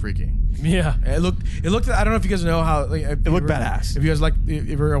thing looked freaky. Yeah, it looked. I don't know if you guys know how it looked badass. If you guys if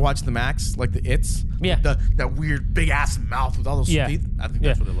you ever watched the Max, like the It's, that weird big ass mouth with all those teeth. I think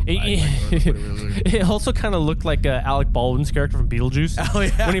that's what it looked like. It also kind of looked like Alec Baldwin's character from Beetlejuice. Oh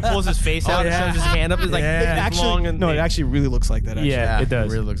yeah, when he pulls his face out and shoves his hand up, it's like long and it actually really looks like that. Actually. Yeah, it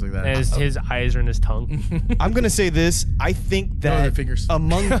does. It really looks like that. And his eyes are in his tongue. I'm gonna say this. I think that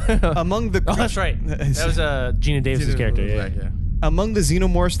among the that's right. That was Gina Davis's character. Yeah. Among the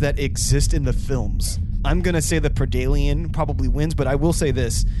xenomorphs that exist in the films, I'm going to say the Predalien probably wins, but I will say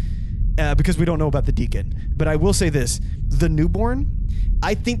this, because we don't know about the Deacon, but I will say this, the newborn,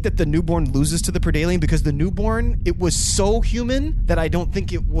 I think that the newborn loses to the Predalien, because the newborn, it was so human that I don't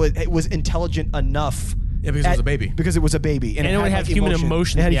think it was intelligent enough. Yeah, because it was a baby. Because it was a baby. And it would have human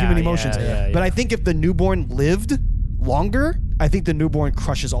emotions. It had human emotions. Yeah. But I think if the newborn lived longer, I think the newborn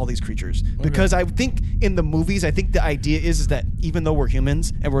crushes all these creatures, because I think in the movies, I think the idea is that even though we're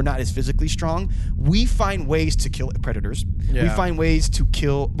humans and we're not as physically strong, we find ways to kill predators. We find ways to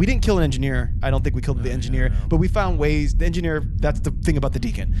kill. We didn't kill an engineer. I don't think we killed the engineer, but we found ways. The engineer. That's the thing about the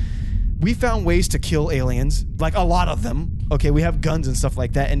Deacon. We found ways to kill aliens, like a lot of them. Okay, we have guns and stuff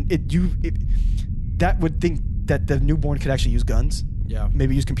like that, and that would think that the newborn could actually use guns. Yeah,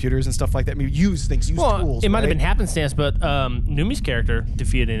 maybe use computers and stuff like that. Maybe use tools. It might have been happenstance, but Numi's character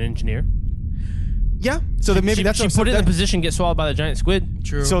defeated an engineer. Yeah, so that maybe she put it in the position, get swallowed by the giant squid.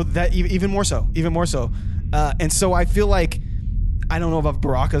 True. So that even more so, and so I feel like, I don't know about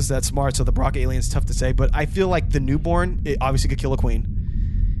Baraka's that smart, so the Baraka alien's tough to say, but I feel like the newborn, it obviously could kill a queen.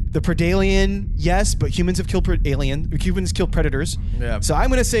 The Predalien, yes, but humans have killed humans kill predators. Yeah. So I'm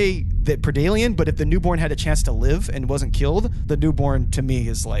going to say that Predalien, but if the newborn had a chance to live and wasn't killed, the newborn to me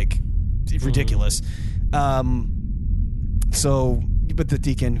is like ridiculous. So, but the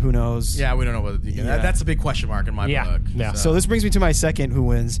Deacon, who knows? Yeah, we don't know about the Deacon. Yeah. That's a big question mark in my book. Yeah. So this brings me to my second who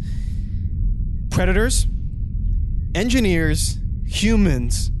wins. Predators, engineers,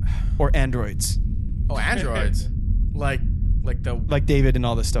 humans, or androids. Oh, androids. Like David and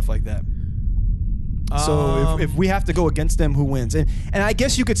all this stuff like that. So if we have to go against them, who wins? And I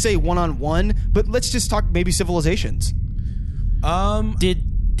guess you could say one-on-one, but let's just talk maybe civilizations.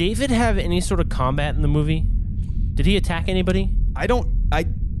 Did David have any sort of combat in the movie? Did he attack anybody? I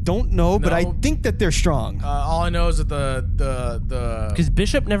don't know, but I think that they're strong. All I know is that the because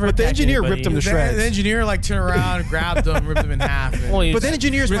Bishop never. But the engineer anybody. ripped him to shreds. The engineer turned around, grabbed him, ripped him in half. But the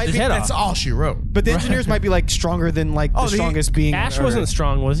engineers might be. That's all she wrote. But the engineers might be like stronger than the strongest being. Ash wasn't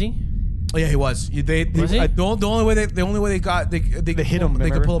strong, was he? Oh yeah, he was. They Was he? the only way they got they hit him, They could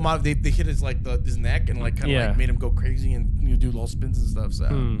remember? pull him out. They hit his like his neck and like kind of Yeah. like made him go crazy and do little spins and stuff.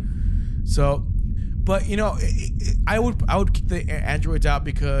 So, but I would kick the androids out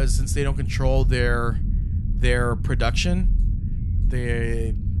because since they don't control their production,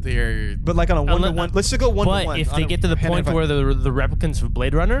 they're But like on a 1-to-1, let's just go 1-to-1. But if they get to the point where the replicants of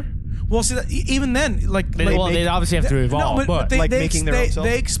Blade Runner, well, see, even then, they obviously have to evolve. But they, like they, making their they, own self?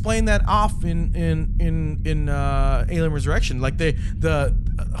 they explain that off in Alien Resurrection. Like what the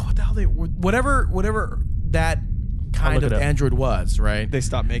hell whatever that kind look of it up. android was, right? they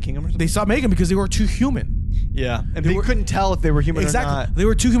stopped making them or something? They stopped making them because they were too human. Yeah, and they couldn't tell if they were human or Exactly, not. they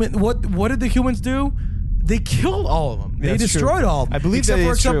were too human. What did the humans do? They killed all of them. Yeah, They that's destroyed true. all of them. I believe except that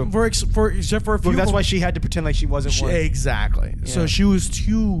for, is except true. except for a few. Look, that's of why them. she had to pretend like she wasn't one. Exactly. So Yeah. she was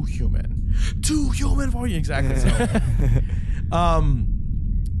too human. Too human for you. Exactly.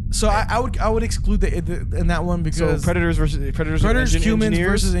 So I would exclude the in that one So because predators, humans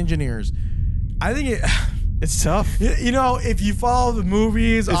engineers? versus engineers. I think It's tough if you follow the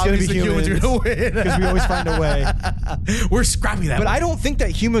movies, It's gonna be obviously humans are gonna win because we always find a way. We're scrappy that But way. I don't think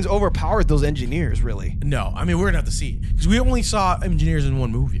that humans overpowered those engineers. Really. No, I mean we're gonna have to see because we only saw engineers in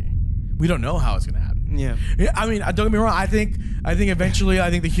one movie. We don't know how it's gonna happen. Yeah. Yeah, I mean, don't get me wrong. I think eventually,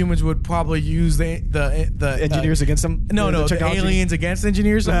 the humans would probably use the Engineers against them. the technology? aliens against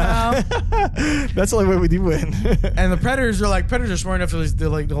engineers somehow. That's the only way we do win. And the predators are smart enough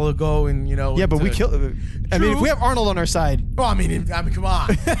to they'll go and Yeah, but we kill. I mean, True. if we have Arnold on our side, Well, I mean, come on,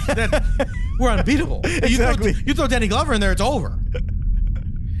 we're unbeatable. Exactly. You throw Danny Glover in there, it's over.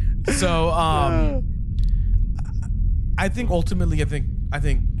 So, I think ultimately, I think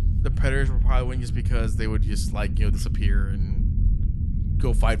the predators will probably win just because they would just disappear and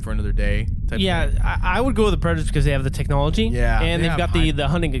go fight for another day. Type yeah, thing. I would go with the predators because they have the technology. Yeah, and they they've have got the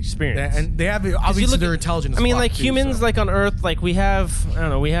hunting experience. And they have 'Cause you obviously look their at- intelligence. I mean, fucked like too, humans, so. like on Earth, like we have. I don't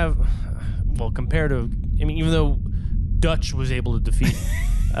know. We have. Well, compared to, I mean, even though Dutch was able to defeat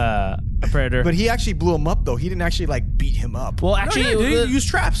a predator, but he actually blew him up though. He didn't actually like beat him up. well, No, actually, yeah, they use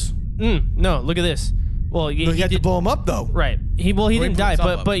traps. no. Look at this. Well, he had to did, blow him up though. right. He didn't blew die,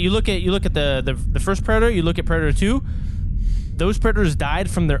 himself up. but you look at the first Predator. You look at Predator 2. Those predators died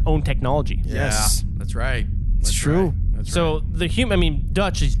from their own technology. Yes. Yeah, that's right. That's true. right. That's So the human, I mean,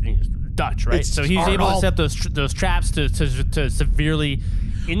 Dutch is Dutch, right? It's So he's able to Arnold. set those traps to severely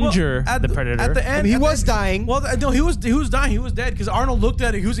injure Well, the predator. At the end, And he at the was end- dying. Well, no, he was dying. He was dead because Arnold looked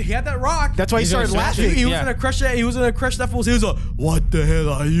at it. He had that rock. That's why he He's started gonna smash laughing. it. He was Yeah. gonna crush that. He was gonna crush that fool. He was like, "What the hell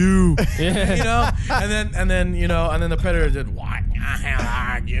are you?" Yeah. And then the predator did, "What the hell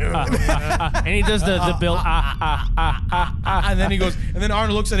are you?" And he does the bill. And then he goes, and then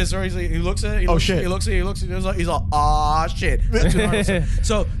Arnold looks at his story. He looks at it. Oh, shit. He looks. He's like, "Ah, shit." That's what Arnold said.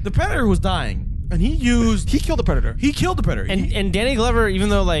 So the predator was dying, and he killed the predator. killed the predator. And Danny Glover, even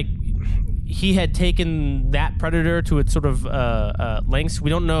though like he had taken that predator to its sort of lengths, we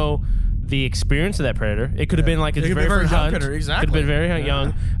don't know the experience of that predator. It could have been like its It could be very a very first young hunt. predator, exactly. Could have been very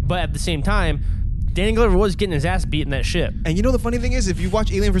young, but at the same time, Danny Glover was getting his ass beat in that ship. And you know the funny thing is, if you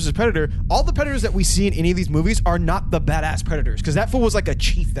watch Alien vs Predator, all the predators that we see in any of these movies are not the badass predators, because that fool was like a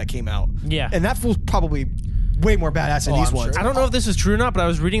chief that came out. Yeah. and that fool's probably way more badass than Oh, these I'm ones. sure. I don't know if this is true or not, but I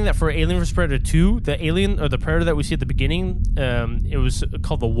was reading that for Alien vs Predator 2, the alien or the predator that we see at the beginning, it was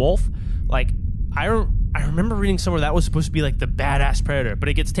called the Wolf. Like I remember reading somewhere that was supposed to be like the badass predator, but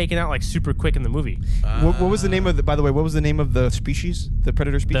it gets taken out like super quick in the movie. What was the name of the? By the way, what was the name of the species? The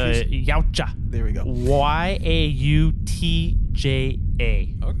predator species. The Yautja. There we go. Yautja.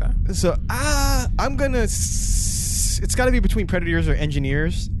 okay. So I'm gonna. It's got to be between predators or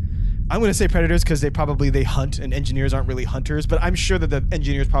engineers. I'm gonna say predators because they hunt and engineers aren't really hunters. But I'm sure that the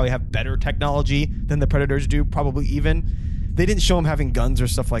engineers probably have better technology than the predators do. Probably even. They didn't show them having guns or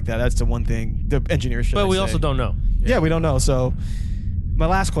stuff like that. That's the one thing the engineers should. But we also don't know. Yeah, we don't know. So, my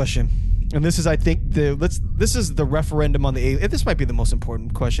last question, and this is, I think, this is the referendum on the alien. This might be the most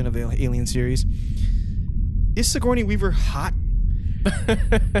important question of the Alien series. Is Sigourney Weaver hot?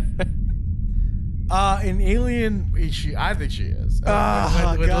 In Alien, I think she is.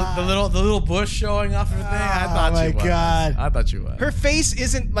 Oh, with God. the little bush showing off her thing. I thought my she was. God. I thought she was. Her face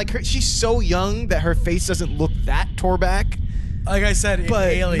isn't like her. She's so young that her face doesn't look that tore back. Like I said, in But,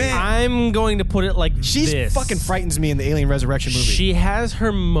 Alien. man, I'm going to put it like She's this. fucking frightens me in the Alien Resurrection movie. She has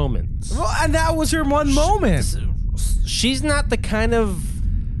her moments. Well, and that was her one moment. She's not the kind of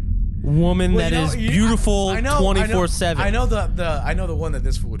woman that is beautiful 24/7. I know the one that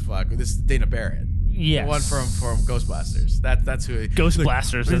this would fuck. This is Dana Barrett. Yes. The one from Ghostbusters. That's who.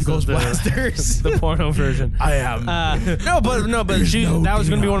 Ghostbusters. The That's Ghostbusters. the porno version. I am. No, but she. no that was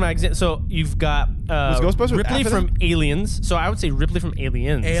going to be Dina. one of my examples. So you've got Ghostbusters Ripley after from that? Aliens. So I would say Ripley from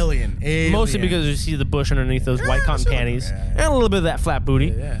Aliens. Alien. Mostly because you see the bush underneath those white cotton panties and a little bit of that flat booty.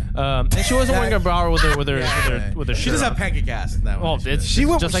 Yeah. And she wasn't wearing a bra with her She shirt does on. have pancake ass in that Oh, one. it's She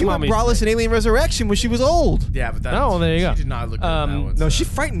went just like went Mommy. braless in Alien Resurrection when she was old. Yeah, but that. Oh, there you go. She did not look good in that one. No, so. she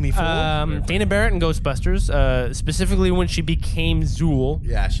frightened me. Fool. Dana Barrett in Ghostbusters, specifically when she became Zool.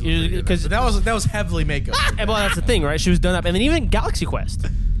 Yeah, she looked pretty good. because But that was heavily makeup. well, that's the thing, right? She was done up, and then even Galaxy Quest.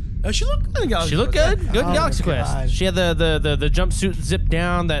 She looked good in Galaxy She looked Quest. good. Good in Oh, Galaxy God. Quest. She had the jumpsuit zipped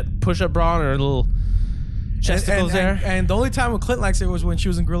down, that push-up bra, and her little chesticles there. And the only time when Clint likes it was when she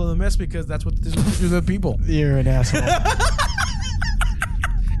was in Gorilla in the Mist because that's what she was with people. You're an asshole.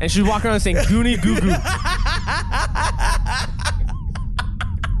 And she was walking around saying "Goonie Goo Goo."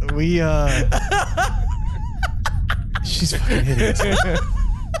 She's fucking hideous.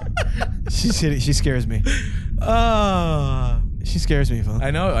 She's hideous. She scares me. She scares me, fool.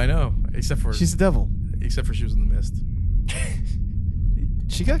 I know. Except for She's the devil. she was in the Mist.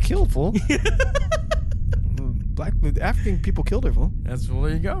 She got killed, fool. Black African people killed her, fool. That's well,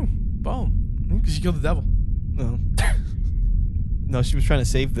 there you go. Boom. Because she killed the devil. No. No, she was trying to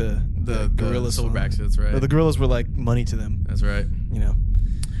save the gorillas. silverbacks. That's right. No, the gorillas were like money to them, That's right. you know.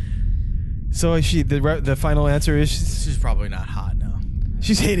 So the final answer is She's probably not hot now.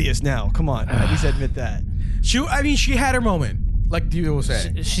 she's hideous now. Come on, at least admit that. She had her moment, like you were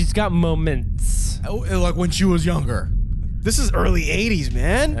saying, She's got moments. like when she was younger. This is early '80s,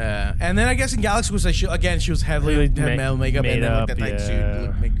 man. And then I guess in Galaxy was like she was heavily Really had male makeup and then like that made tight up, suit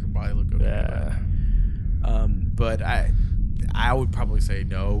yeah. make her body look okay. Yeah. But I would probably say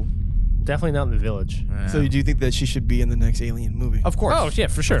no. Definitely not in the Village. So do you think that she should be in the next Alien movie? Of course. Oh, yeah,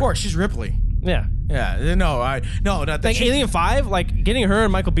 for sure. Of course, she's Ripley. Yeah. Yeah. No, not that. Like Alien 5, like getting her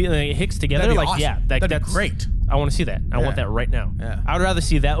and Michael Hicks together, That'd be like awesome. yeah, That'd be that's great. I want to see that. I want that right now. Yeah. I would rather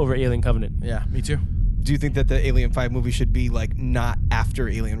see that over Alien Covenant. Yeah, me too. Do you think that the Alien 5 movie should be like not after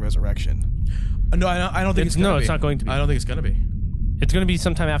Alien Resurrection? No, I don't think it's gonna be. it's not going to be. I don't think it's gonna be. It's going to be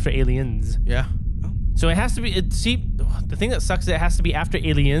sometime after Aliens. Yeah. So it has to be. The thing that sucks is it has to be after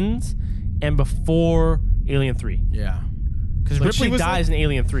Aliens and before Alien 3. Yeah. Because But she Ripley was dies in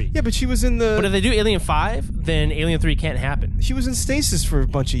Alien 3. Yeah, but she was in But if they do Alien 5, then Alien 3 can't happen. she was in stasis for a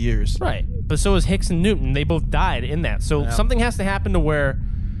bunch of years. Right. But so is Hicks and Newton. They both died in that. So something has to happen to where.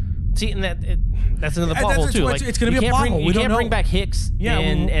 See, and that's another plot hole too. It's gonna be a plot hole. You We don't can't bring know. back Hicks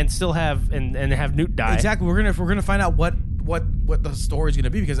and still have and have Newt die. Exactly. We're gonna find out what the story's gonna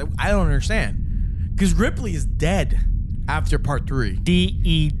be because I don't understand. Because Ripley is dead after part 3.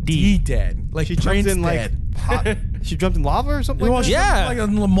 He DED. dead. Like She Prince jumped in dead. like she jumped in lava or something. Like that? Yeah. Like a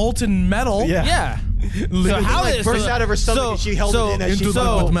molten metal. Yeah. Yeah. Literally, how like they- burst out of her stomach and she held it in as she into the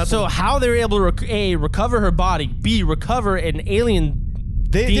fell. metal. So how they were able to A, recover her body, B, recover an alien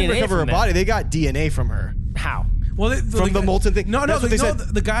They didn't DNA recover her from that. body. They got DNA from her. How? Well, From the molten thing. No, That's what they said.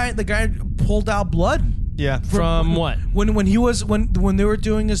 the guy pulled out blood. Yeah. From what? When they were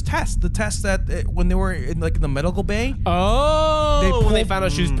doing his test, the test that when they were in like in the medical bay. Oh, when they pulled- found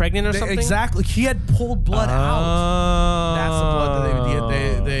out she was pregnant or something? Exactly. He had pulled blood out. That's the blood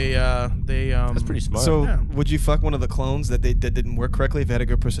that they That's pretty smart. So Yeah. would you fuck one of the clones that didn't work correctly if it had a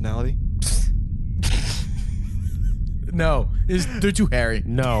good personality? No, they're too hairy.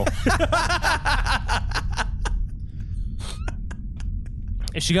 No.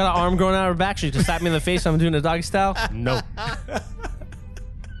 If she got an arm growing out of her back, she just slapped me in the face. I'm doing a doggy style. No.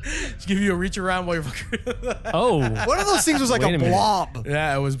 Just give you a reach around while you're fucking. Oh. One of those things was like Wait a a minute. blob.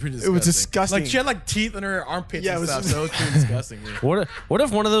 Yeah, it was pretty disgusting. It was disgusting. Like she had like teeth in her armpits Yeah, and it was- stuff, so it was pretty disgusting. Yeah. What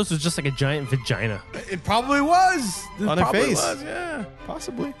if one of those was just like a giant vagina? It probably was. It On her probably face. was, yeah.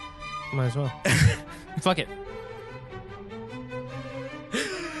 Possibly. Might as well. Fuck it.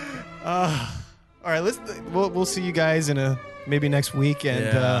 All right, we'll see you guys in maybe next week, and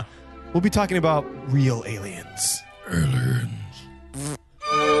Yeah. we'll be talking about real aliens.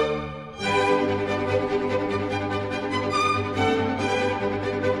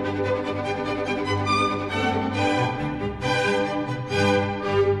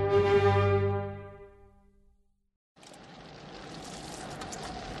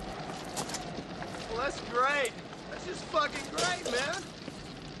 Well, that's great. That's just fucking great, man.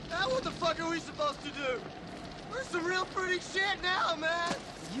 Now what the fuck are we supposed to do? We're some real pretty shit now, man.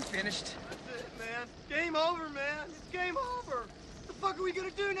 You finished? That's it, man. Game over, man. It's game over. What the fuck are we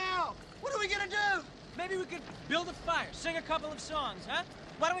gonna do now? What are we gonna do? Maybe we could build a fire, sing a couple of songs, huh?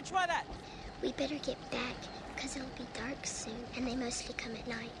 Why don't we try that? We better get back, because it'll be dark soon, and they mostly come at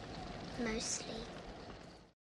night. Mostly.